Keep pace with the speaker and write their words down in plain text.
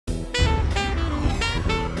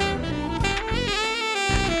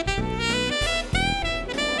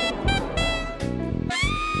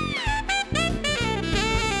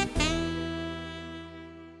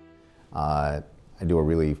I do a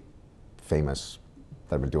really famous,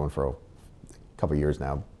 that I've been doing for a couple of years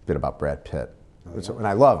now, bit about Brad Pitt. And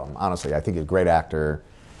I love him, honestly. I think he's a great actor,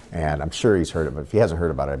 and I'm sure he's heard of it. If he hasn't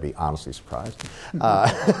heard about it, I'd be honestly surprised.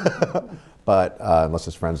 But unless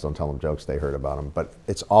his friends don't tell him jokes, they heard about him. But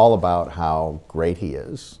it's all about how great he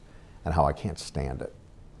is and how I can't stand it.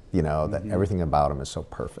 You know, that everything about him is so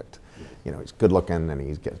perfect. You know, he's good looking, and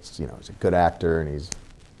he's a good actor, and he's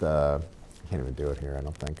I can't even do it here, I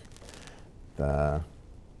don't think.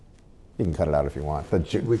 You can cut it out if you want.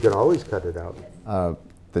 We can always cut it out.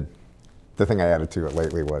 The thing I added to it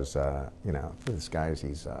lately was, you know, this guy,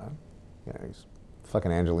 he's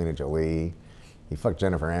fucking Angelina Jolie. He fucked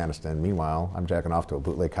Jennifer Aniston. Meanwhile, I'm jacking off to a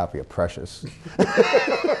bootleg copy of Precious.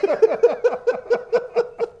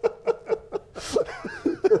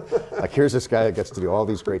 Like, here's this guy that gets to do all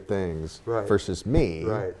these great things versus me,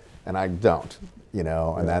 and I don't, you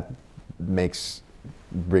know, and that brings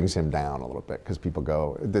him down a little bit, because people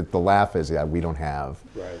go, the laugh is, yeah, we don't have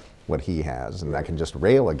what he has, and I can just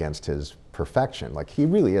rail against his perfection. Like, he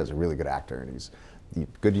really is a really good actor, and he's a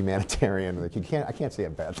good humanitarian. Like, I can't say a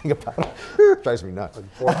bad thing about him. It drives me nuts.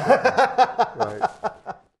 Right.